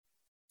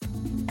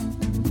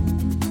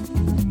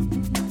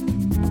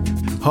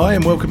Hi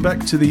and welcome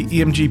back to the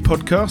EMG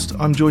podcast.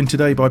 I'm joined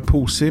today by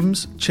Paul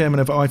Sims,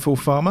 Chairman of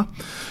eyeforpharma.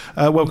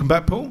 Welcome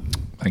back, Paul.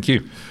 Thank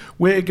you.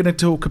 We're going to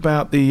talk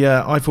about the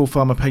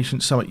eyeforpharma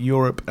Patient Summit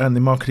Europe and the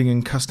Marketing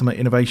and Customer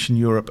Innovation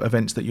Europe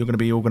events that you're going to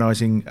be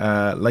organising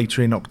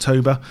later in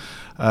October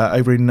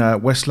over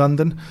in West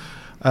London.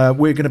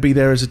 We're going to be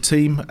there as a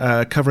team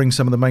covering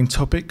some of the main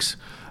topics.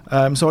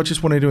 So I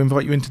just wanted to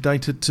invite you in today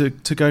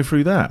to go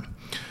through that.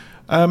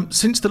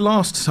 Since the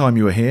last time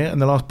you were here and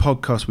the last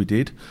podcast we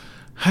did,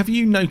 have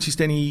you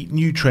noticed any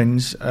new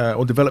trends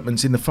or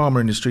developments in the pharma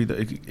industry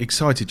that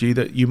excited you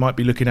that you might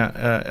be looking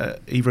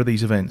at either of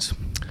these events?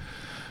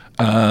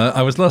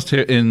 I was last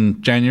here in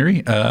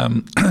January.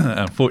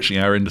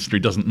 Unfortunately, our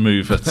industry doesn't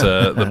move at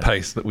the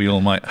pace that we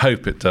all might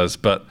hope it does.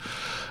 But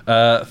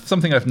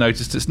something I've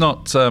noticed, it's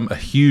not a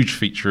huge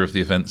feature of the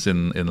events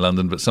in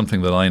London, but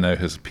something that I know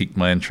has piqued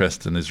my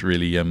interest and has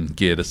really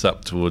geared us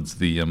up towards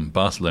the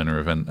Barcelona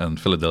event and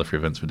Philadelphia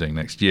events we're doing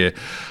next year,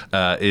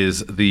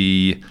 is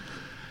the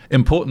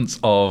importance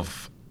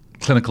of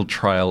clinical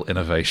trial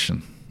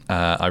innovation.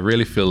 I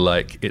really feel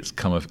like it's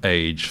come of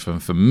age.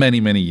 For many,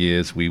 many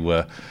years, we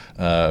were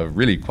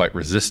really quite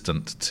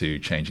resistant to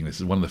changing. This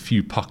is one of the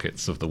few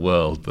pockets of the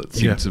world that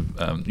seem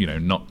to,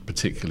 not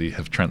particularly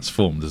have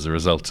transformed as a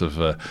result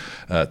of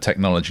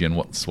technology and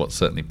what's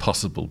certainly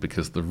possible.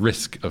 Because the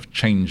risk of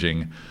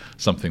changing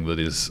something that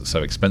is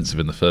so expensive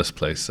in the first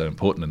place, so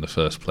important in the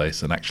first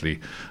place, and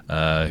actually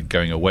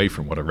going away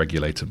from what a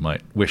regulator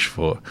might wish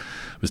for,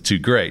 was too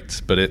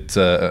great. But it,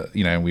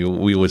 we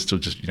always still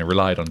just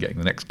relied on getting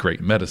the next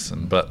great medicine.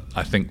 But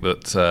I think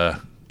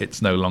that it's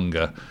no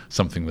longer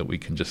something that we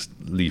can just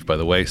leave by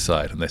the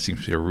wayside, and there seems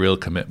to be a real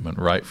commitment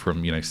right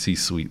from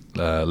C-suite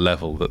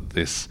level that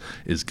this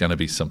is going to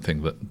be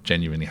something that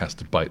genuinely has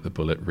to bite the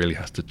bullet, really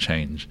has to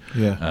change,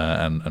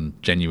 and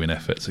genuine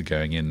efforts are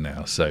going in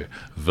now. So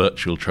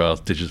virtual trials,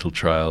 digital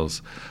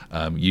trials,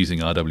 using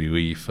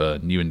RWE for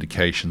new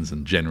indications,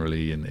 and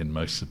generally in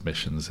most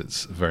submissions,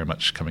 it's very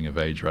much coming of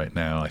age right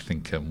now. I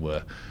think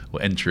we're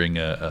entering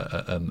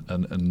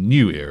a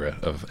new era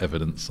of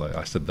evidence.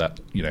 I said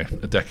that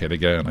a decade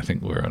ago, and I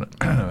think we're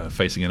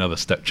facing another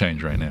step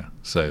change right now.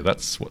 So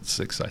that's what's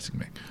exciting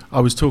me. I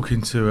was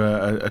talking to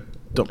a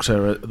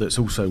doctor that's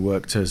also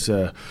worked as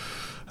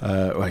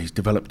he's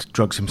developed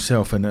drugs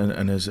himself and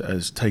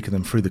has taken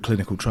them through the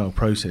clinical trial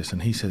process,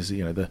 and he says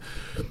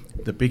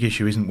the big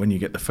issue isn't when you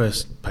get the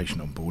first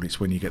patient on board, it's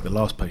when you get the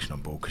last patient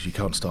on board, because you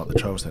can't start the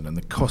trials then, and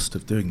the cost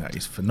of doing that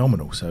is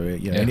phenomenal. So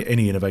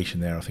any innovation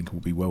there I think will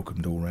be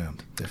welcomed all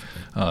round,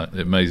 definitely.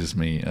 It amazes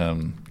me,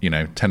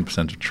 10%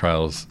 of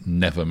trials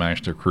never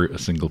manage to recruit a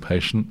single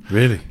patient.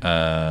 Really?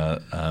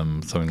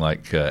 Something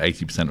like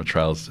 80% of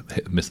trials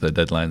miss their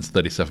deadlines,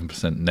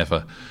 37%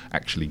 never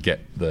actually get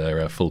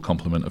their full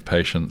complement of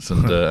patients,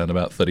 and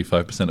about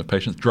 35% of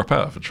patients drop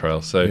out of a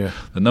trial. So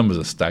the numbers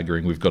are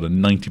staggering. We've got a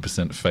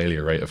 90%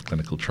 failure rate of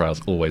clinical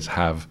trials, always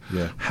have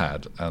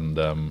had, and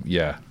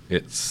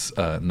it's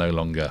no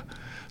longer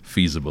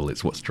feasible.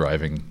 It's what's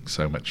driving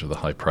so much of the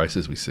high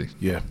prices we see.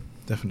 Yeah,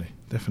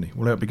 definitely.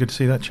 Well, it would be good to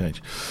see that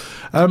change.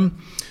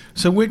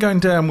 So we're going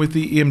down with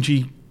the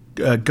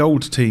EMG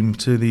Gold team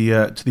to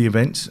the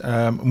events,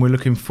 and we're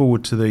looking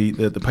forward to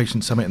the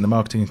Patient Summit and the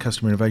Marketing and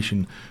Customer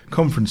Innovation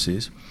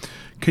conferences.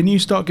 Can you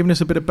start giving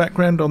us a bit of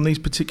background on these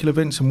particular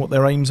events and what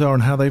their aims are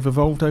and how they've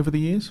evolved over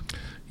the years?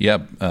 Yeah,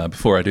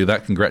 before I do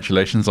that,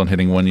 congratulations on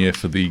hitting 1 year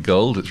for the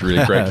gold. It's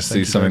really great to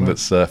see something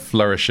that's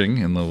flourishing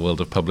in the world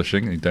of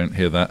publishing. You don't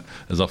hear that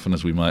as often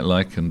as we might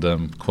like,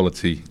 and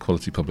quality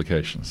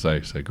publication.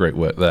 So great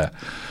work there.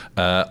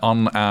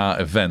 On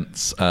our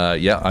events,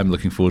 I'm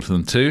looking forward to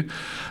them too.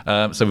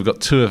 So we've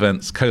got two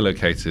events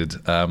co-located.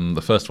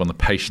 The first one, the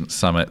Patient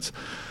Summit.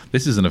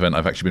 This is an event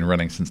I've actually been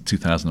running since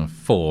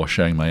 2004,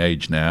 showing my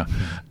age now.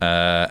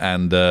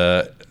 And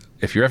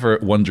if you're ever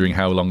wondering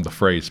how long the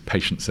phrase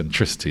patient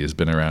centricity has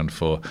been around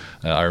for,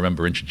 I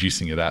remember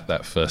introducing it at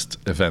that first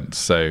event.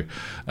 So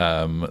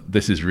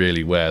this is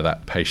really where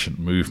that patient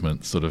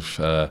movement sort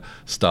of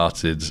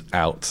started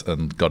out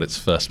and got its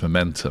first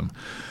momentum.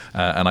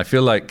 And I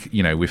feel like,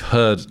 we've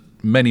heard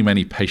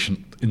many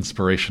patient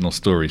inspirational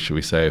stories, shall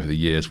we say, over the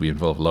years. We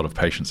involve a lot of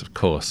patients, of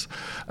course,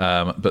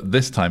 but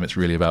this time it's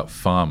really about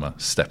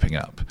pharma stepping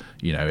up.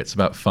 It's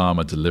about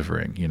pharma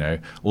delivering.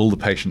 All the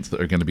patients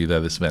that are going to be there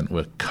this event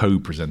were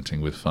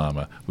co-presenting with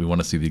pharma. We want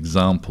to see the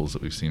examples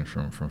that we've seen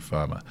from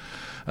pharma.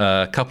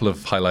 A couple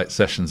of highlight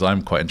sessions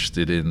I'm quite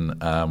interested in,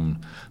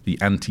 the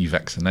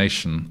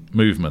anti-vaccination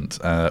movement,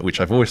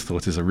 which I've always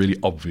thought is a really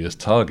obvious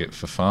target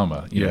for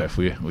pharma. If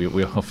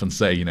we often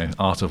say,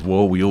 art of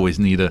war, we always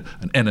need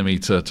an enemy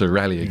to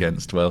rally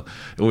against. Well,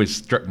 it always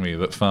struck me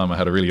that pharma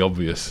had a really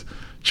obvious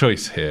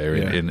choice here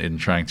in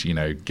trying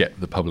to get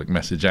the public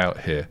message out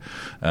here,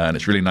 and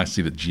it's really nice to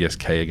see that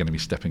GSK are going to be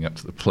stepping up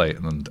to the plate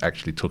and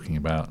actually talking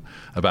about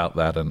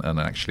that and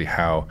actually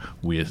how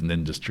we as an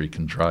industry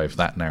can drive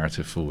that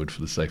narrative forward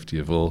for the safety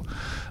of all.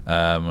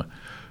 We're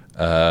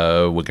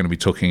going to be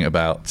talking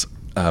about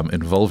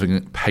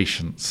involving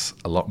patients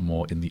a lot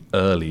more in the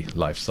early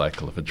life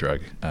cycle of a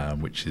drug,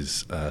 which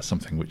is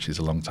something which is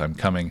a long time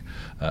coming.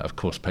 Of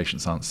course,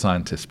 patients aren't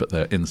scientists, but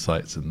their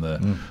insights and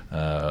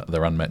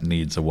their unmet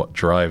needs are what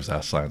drives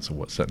our science, and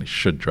what certainly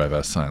should drive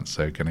our science.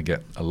 So going to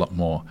get a lot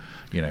more,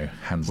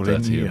 hands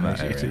dirty in that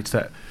area. It's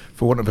that,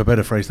 for want of a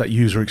better phrase, that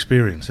user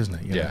experience, isn't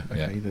it? Yeah.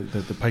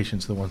 The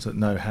patients are the ones that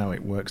know how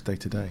it works day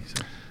to day.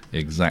 So.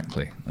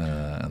 Exactly,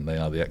 and they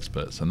are the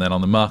experts. And then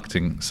on the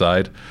marketing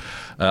side,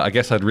 I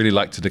guess I'd really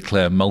like to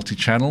declare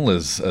multi-channel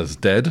as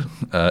dead,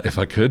 if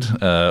I could,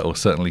 or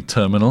certainly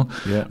terminal.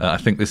 Yeah. I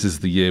think this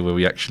is the year where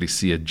we actually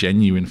see a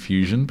genuine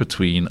fusion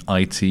between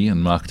IT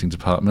and marketing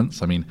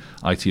departments. I mean,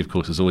 IT, of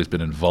course, has always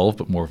been involved,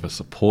 but more of a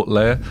support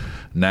layer.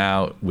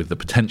 Now, with the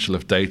potential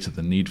of data,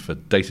 the need for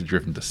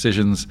data-driven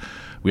decisions,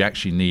 we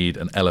actually need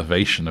an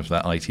elevation of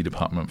that IT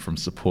department from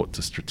support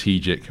to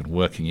strategic, and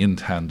working in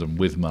tandem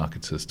with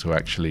marketers to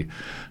actually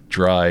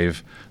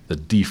drive the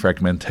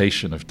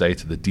defragmentation of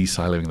data, the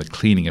desiloing, the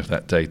cleaning of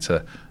that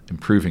data,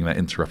 improving that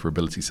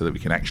interoperability so that we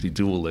can actually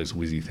do all those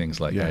whizzy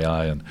things like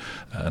AI and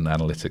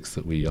analytics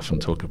that we often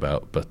talk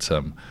about, but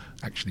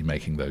actually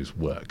making those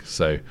work.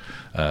 So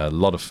a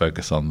lot of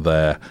focus on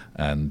there,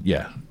 and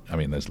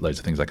there's loads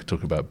of things I could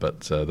talk about,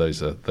 but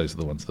those are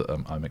the ones that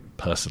I'm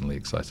personally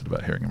excited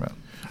about hearing about.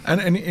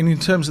 And in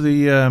terms of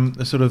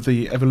the sort of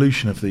the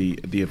evolution of the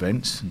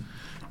events,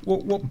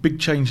 what big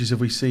changes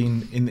have we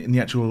seen in the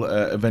actual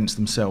events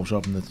themselves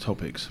rather than the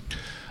topics?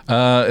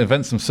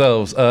 Events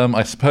themselves,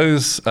 I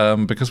suppose,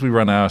 because we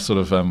run our sort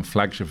of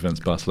flagship events,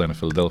 Barcelona,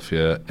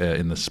 Philadelphia,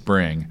 in the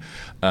spring,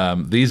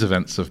 these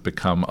events have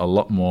become a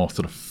lot more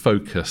sort of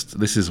focused.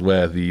 This is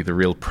where the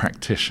real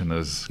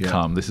practitioners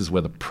come. This is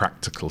where the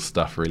practical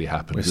stuff really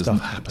happens. Where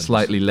stuff happens.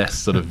 Slightly less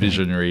sort of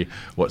visionary,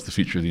 what's the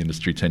future of the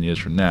industry 10 years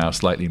from now,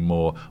 slightly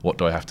more, what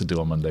do I have to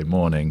do on Monday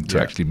morning to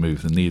actually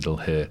move the needle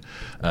here.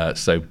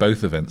 So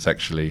both events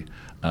actually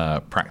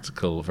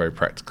practical, very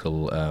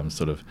practical,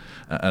 sort of,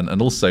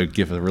 and also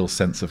give a real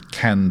sense of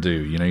can do.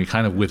 You're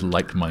kind of with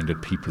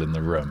like-minded people in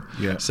the room.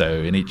 Yeah. So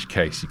in each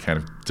case, you kind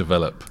of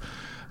develop.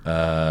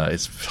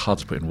 It's hard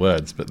to put in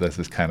words, but there's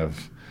this kind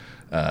of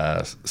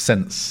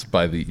sense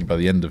by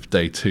the end of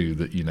day two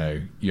that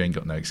you ain't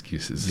got no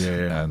excuses,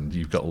 and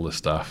you've got all the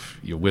stuff.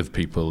 You're with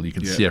people. You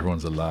can see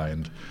everyone's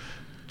aligned.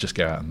 Just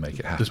go out and make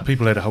it happen. There's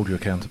people there to hold you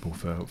accountable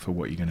for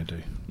what you're going to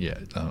do. Yeah,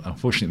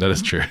 unfortunately, that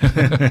is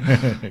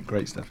true.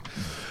 Great stuff.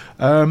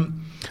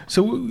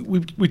 So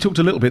we talked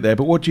a little bit there,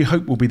 but what do you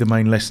hope will be the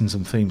main lessons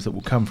and themes that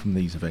will come from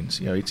these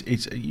events?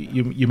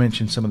 You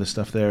mentioned some of the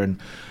stuff there, and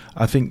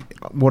I think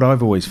what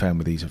I've always found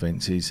with these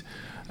events is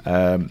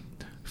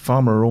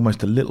pharma are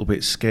almost a little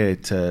bit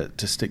scared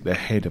to stick their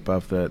head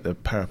above the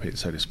parapet,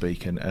 so to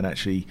speak, and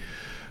actually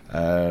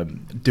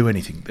do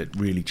anything that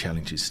really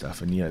challenges stuff.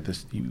 And you're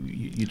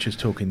just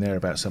talking there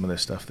about some of the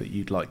stuff that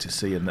you'd like to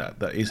see and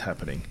that is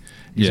happening.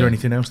 Is there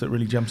anything else that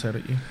really jumps out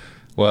at you?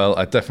 Well,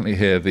 I definitely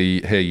hear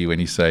you when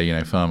you say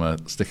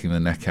pharma sticking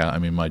their neck out. I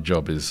mean, my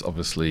job is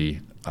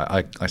obviously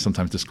I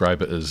sometimes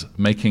describe it as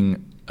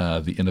making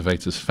the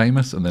innovators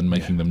famous and then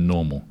making them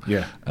normal.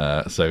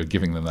 So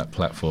giving them that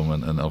platform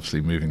and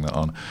obviously moving that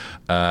on.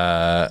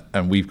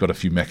 And we've got a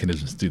few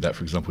mechanisms to do that.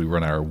 For example, we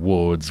run our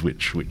awards,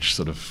 which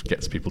sort of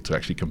gets people to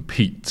actually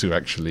compete, to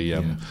actually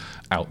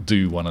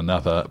outdo one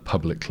another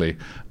publicly,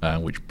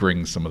 which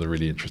brings some of the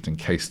really interesting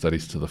case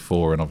studies to the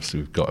fore. And obviously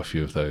we've got a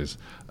few of those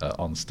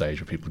on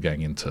stage where people are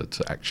going into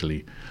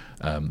actually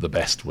the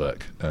best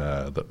work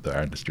that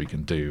our industry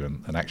can do.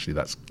 And actually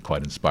that's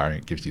quite inspiring.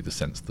 It gives you the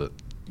sense that,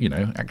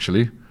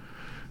 actually,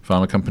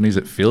 pharma companies,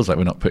 it feels like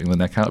we're not putting the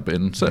neck out, but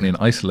certainly in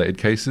isolated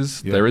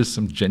cases, there is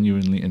some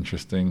genuinely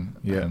interesting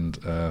and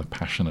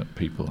passionate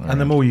people around.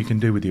 And the more you can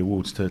do with the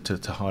awards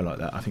to highlight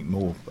that, I think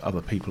more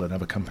other people and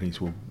other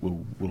companies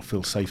will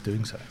feel safe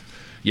doing so.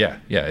 Yeah,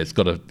 it's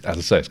got to, as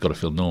I say, it's got to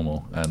feel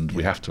normal, and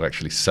we have to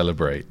actually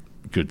celebrate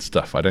good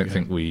stuff. I don't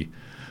think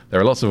there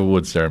are lots of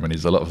award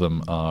ceremonies. A lot of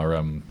them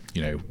are,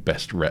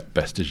 best rep,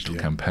 best digital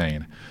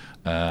campaign.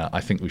 I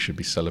think we should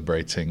be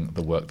celebrating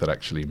the work that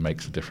actually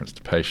makes a difference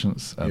to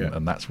patients,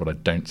 and that's what I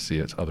don't see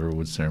at other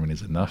award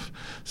ceremonies enough.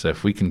 So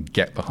if we can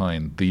get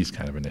behind these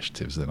kind of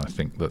initiatives, then I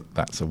think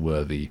that's a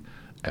worthy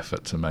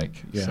effort to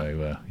make.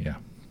 So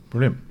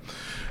brilliant.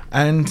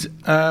 And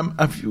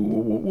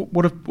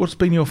what's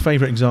been your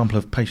favourite example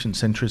of patient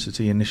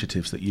centricity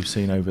initiatives that you've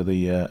seen over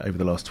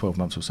the last 12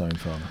 months or so in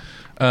pharma?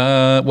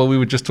 Well, we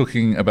were just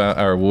talking about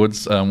our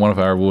awards. One of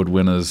our award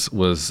winners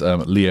was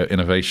Leo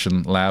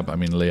Innovation Lab. I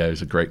mean, Leo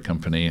is a great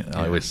company.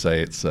 I always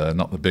say it's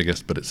not the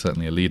biggest, but it's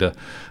certainly a leader.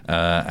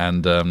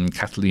 And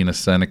Catalina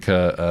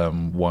Seneca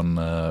won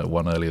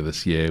earlier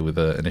this year with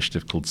an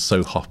initiative called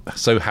So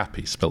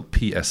Happy, spelled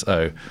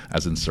PSO,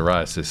 as in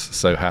psoriasis,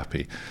 So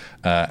Happy.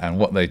 And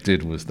what they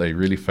did was they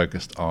really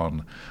focused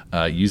on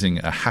using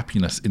a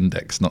happiness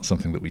index, not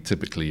something that we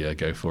typically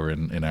go for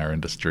in our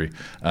industry,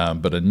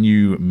 but a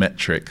new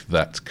metric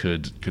that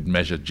could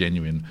measure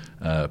genuine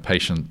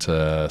patient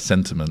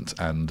sentiment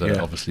and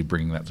obviously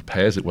bringing that to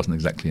payers. It wasn't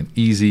exactly an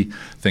easy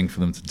thing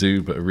for them to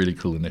do, but a really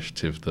cool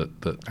initiative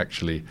that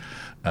actually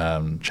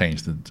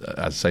changed, as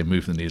I say,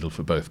 moved the needle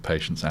for both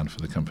patients and for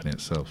the company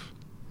itself.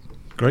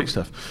 Great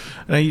stuff.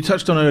 Now, you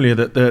touched on earlier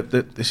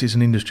that this is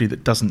an industry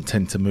that doesn't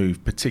tend to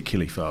move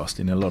particularly fast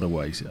in a lot of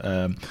ways.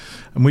 And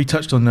we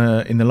touched on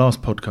in the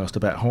last podcast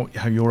about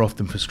how you're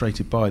often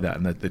frustrated by that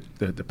and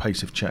the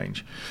pace of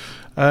change.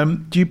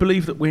 Do you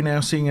believe that we're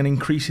now seeing an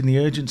increase in the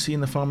urgency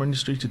in the pharma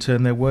industry to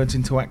turn their words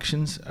into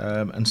actions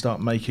and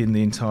start making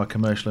the entire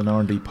commercial and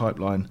R&D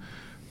pipeline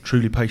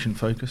truly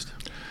patient-focused?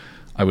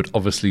 I would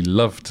obviously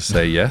love to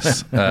say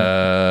yes.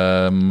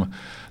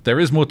 There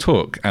is more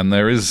talk, and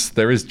there is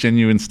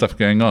genuine stuff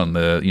going on.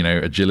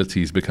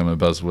 Agility's become a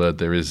buzzword.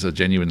 There is a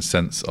genuine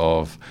sense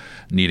of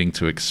needing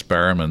to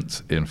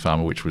experiment in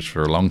pharma, which was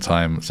for a long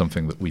time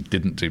something that we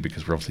didn't do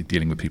because we're obviously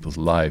dealing with people's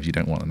lives. You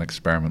don't want an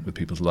experiment with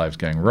people's lives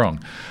going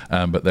wrong.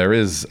 But there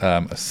is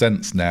a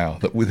sense now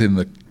that within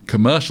the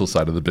commercial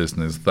side of the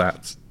business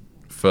that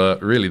for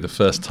really the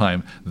first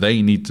time, they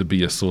need to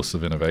be a source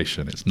of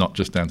innovation. It's not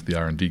just down to the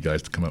R&D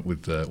guys to come up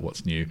with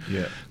what's new.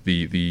 Yeah.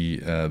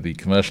 The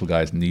commercial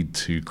guys need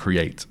to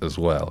create as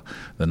well.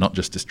 They're not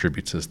just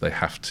distributors. They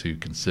have to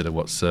consider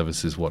what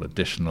services, what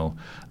additional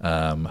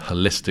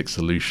holistic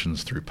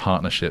solutions through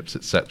partnerships,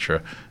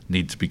 etc.,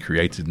 need to be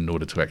created in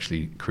order to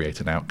actually create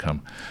an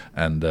outcome.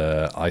 And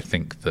I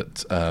think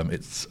that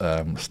it's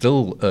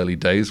still early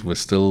days. We're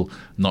still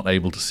not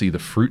able to see the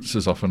fruits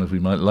as often as we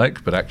might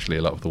like, but actually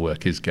a lot of the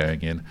work is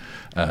going in.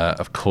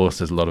 Of course,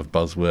 there's a lot of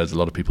buzzwords, a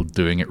lot of people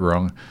doing it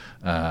wrong.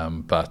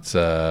 But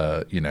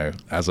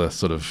as a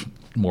sort of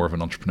more of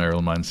an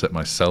entrepreneurial mindset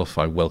myself,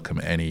 I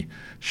welcome any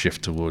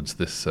shift towards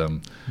this,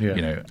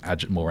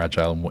 more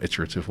agile, more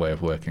iterative way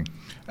of working.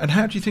 And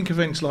how do you think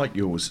events like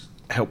yours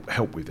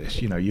help with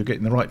this? You're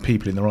getting the right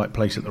people in the right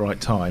place at the right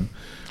time.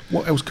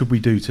 What else could we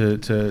do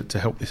to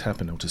help this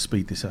happen or to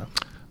speed this up?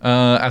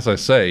 As I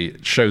say,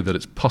 show that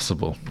it's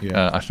possible.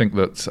 Yeah. I think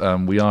that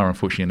we are,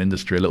 unfortunately, an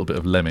industry a little bit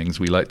of lemmings.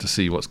 We like to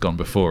see what's gone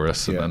before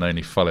us and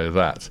only follow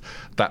that.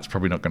 That's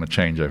probably not going to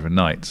change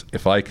overnight.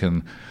 If I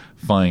can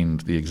find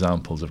the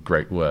examples of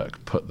great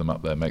work, put them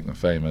up there, make them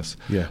famous,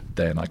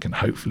 then I can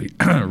hopefully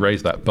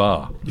raise that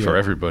bar for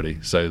everybody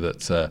so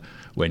that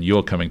when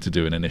you're coming to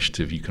do an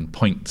initiative, you can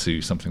point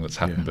to something that's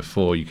happened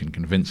before, you can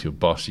convince your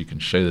boss, you can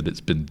show that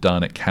it's been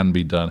done, it can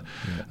be done.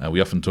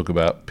 We often talk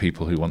about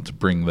people who want to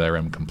bring their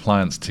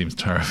compliance teams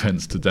to our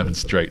events to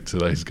demonstrate to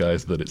those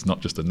guys that it's not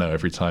just a no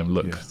every time,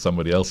 look,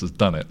 somebody else has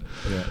done it.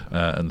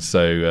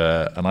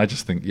 And I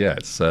just think,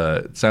 it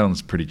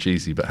sounds pretty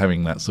cheesy, but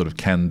having that sort of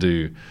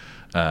can-do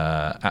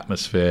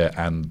atmosphere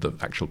and the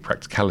actual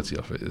practicality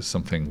of it is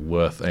something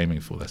worth aiming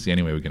for. That's the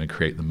only way we're going to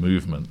create the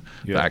movement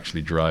that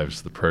actually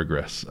drives the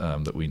progress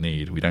that we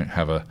need. We don't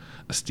have a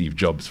Steve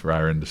Jobs for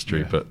our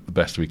industry, but the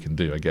best we can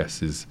do, I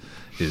guess, is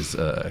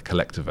a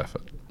collective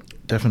effort.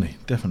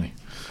 Definitely.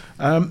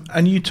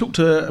 And you talked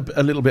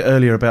a little bit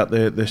earlier about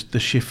the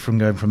shift from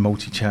going from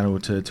multi-channel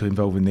to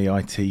involving the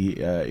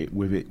IT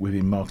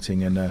within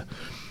marketing. And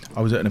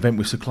I was at an event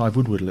with Sir Clive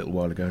Woodward a little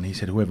while ago, and he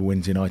said whoever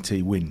wins in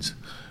IT wins.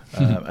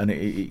 And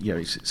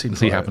it seems does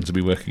he happen to be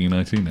working in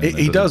IT now?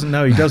 He doesn't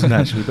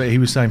actually. But he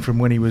was saying from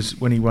when he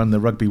won the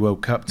Rugby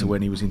World Cup to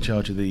when he was in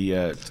charge of the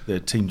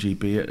Team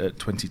GB at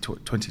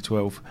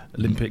 2012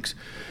 Olympics,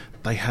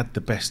 they had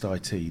the best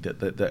IT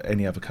that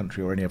any other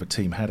country or any other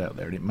team had out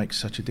there, and it makes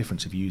such a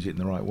difference if you use it in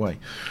the right way.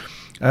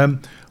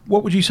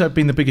 What would you say have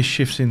been the biggest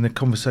shifts in the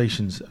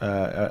conversations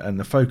and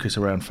the focus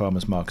around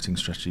pharma's marketing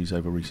strategies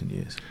over recent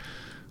years?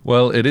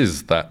 Well, it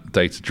is that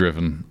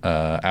data-driven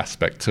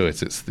aspect to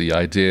it. It's the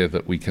idea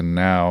that we can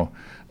now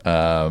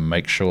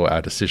make sure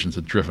our decisions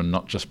are driven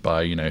not just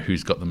by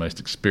who's got the most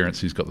experience,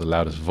 who's got the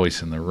loudest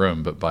voice in the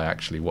room, but by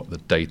actually what the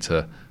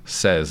data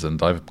says.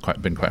 And I've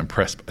been quite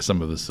impressed by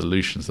some of the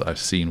solutions that I've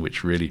seen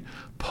which really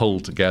pull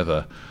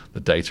together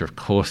the data. Of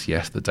course,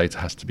 yes, the data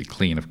has to be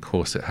clean. Of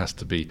course, it has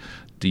to be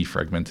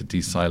defragmented,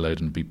 de-siloed,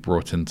 and be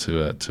brought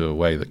into a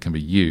way that can be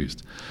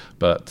used.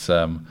 But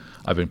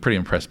I've been pretty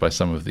impressed by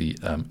some of the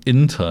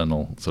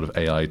internal sort of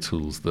AI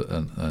tools that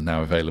are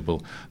now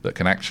available that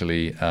can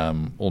actually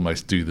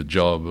almost do the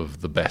job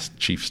of the best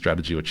chief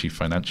strategy or chief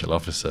financial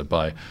officer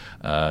by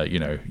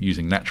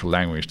using natural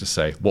language to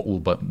say what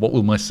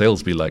will my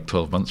sales be like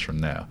 12 months from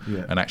now,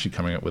 and actually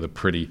coming up with a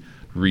pretty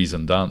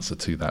reasoned answer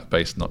to that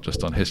based not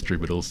just on history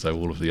but also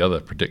all of the other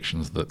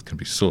predictions that can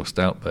be sourced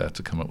out there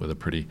to come up with a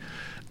pretty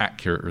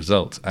accurate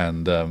result.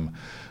 And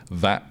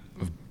that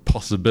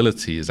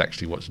possibility is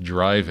actually what's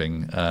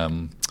driving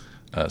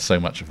so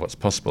much of what's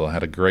possible. I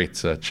had a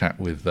great chat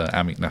with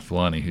Amit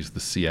Nathwani, who's the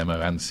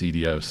CMO and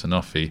CDO of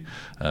Sanofi.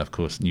 Of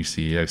course, new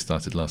CEO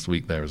started last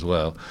week there as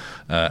well.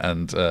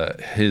 And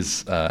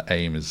his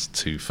aim is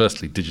to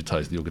firstly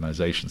digitize the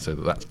organization so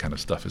that kind of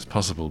stuff is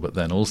possible, but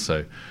then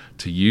also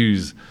to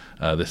use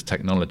this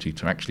technology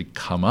to actually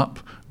come up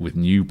with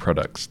new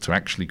products, to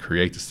actually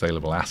create a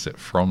saleable asset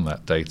from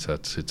that data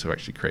to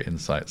actually create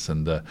insights.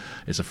 And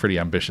it's a pretty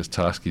ambitious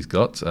task he's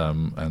got,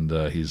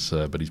 but he's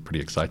pretty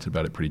excited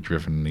about it, pretty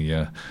driven.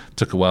 He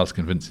took a while to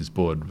convince his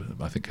board,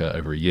 I think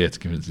over a year to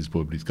convince his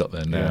board, but he's got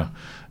there now.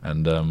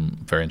 And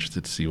very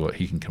interested to see what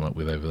he can come up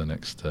with over the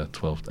next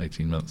 12 to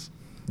 18 months.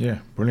 Yeah,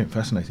 brilliant,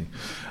 fascinating.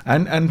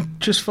 And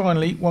just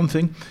finally, one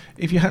thing,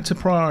 if you had to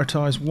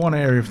prioritise one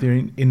area of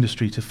the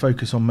industry to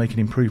focus on making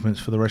improvements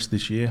for the rest of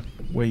this year,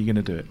 where are you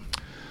going to do it?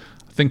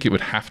 I think it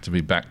would have to be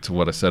back to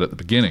what I said at the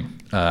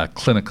beginning,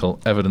 clinical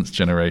evidence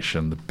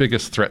generation. The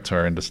biggest threat to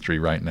our industry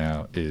right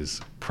now is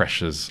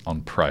pressures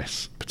on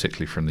price,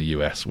 particularly from the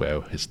US,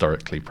 where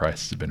historically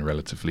prices have been a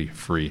relatively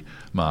free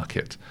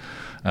market.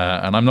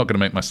 And I'm not going to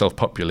make myself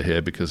popular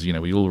here because,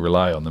 we all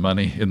rely on the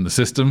money in the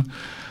system.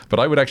 But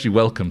I would actually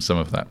welcome some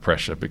of that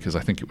pressure because I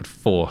think it would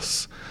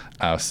force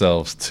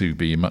ourselves to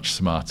be much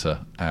smarter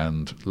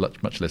and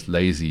much less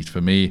lazy.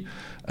 For me,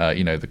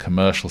 the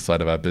commercial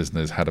side of our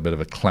business had a bit of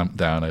a clamp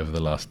down over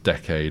the last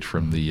decade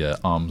from the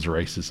arms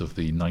races of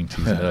the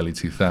 90s and early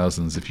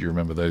 2000s, if you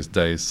remember those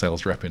days,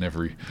 sales rep in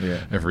every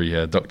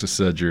doctor's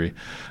surgery.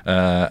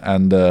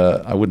 And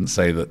I wouldn't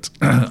say that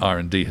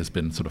R&D has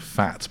been sort of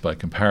fat by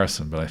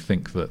comparison, but I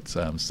think that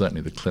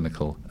certainly the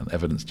clinical and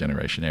evidence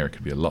generation area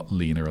could be a lot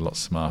leaner, a lot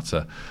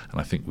smarter, and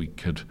I think we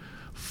could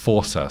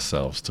force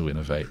ourselves to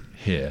innovate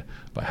here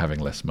by having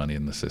less money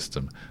in the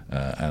system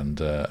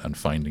and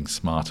finding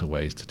smarter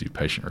ways to do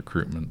patient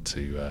recruitment,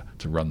 to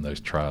run those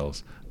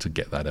trials, to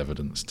get that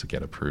evidence, to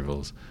get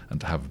approvals,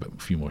 and to have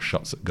a few more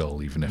shots at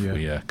goal, even if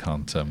we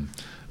can't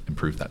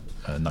improve that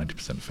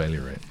 90%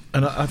 failure rate.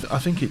 And I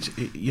think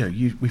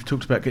we've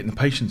talked about getting the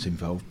patients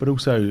involved, but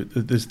also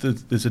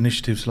there's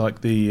initiatives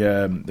like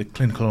the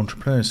Clinical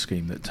Entrepreneurs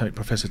Scheme that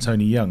Professor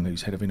Tony Young,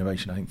 who's head of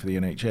innovation, I think, for the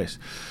NHS,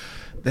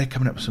 they're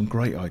coming up with some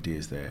great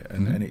ideas there,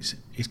 and it's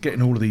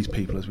getting all of these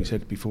people, as we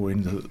said before,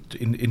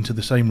 into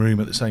the same room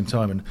at the same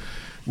time, and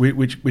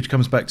which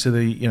comes back to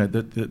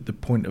the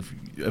point of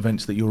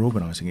events that you're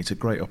organising. It's a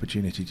great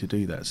opportunity to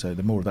do that. So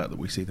the more of that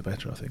we see, the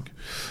better, I think.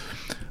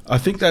 I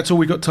think that's all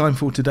we've got time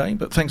for today.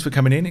 But thanks for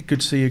coming in. It's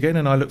good to see you again,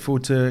 and I look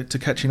forward to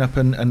catching up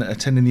and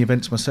attending the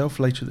events myself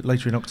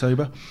later in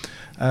October.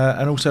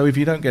 And also, if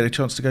you don't get a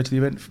chance to go to the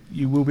event,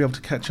 you will be able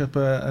to catch up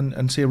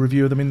and see a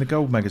review of them in the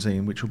Gold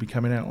magazine, which will be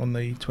coming out on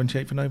the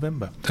 28th of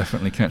November.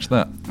 Definitely catch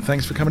that.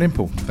 Thanks for coming in,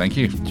 Paul. Thank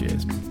you.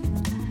 Cheers.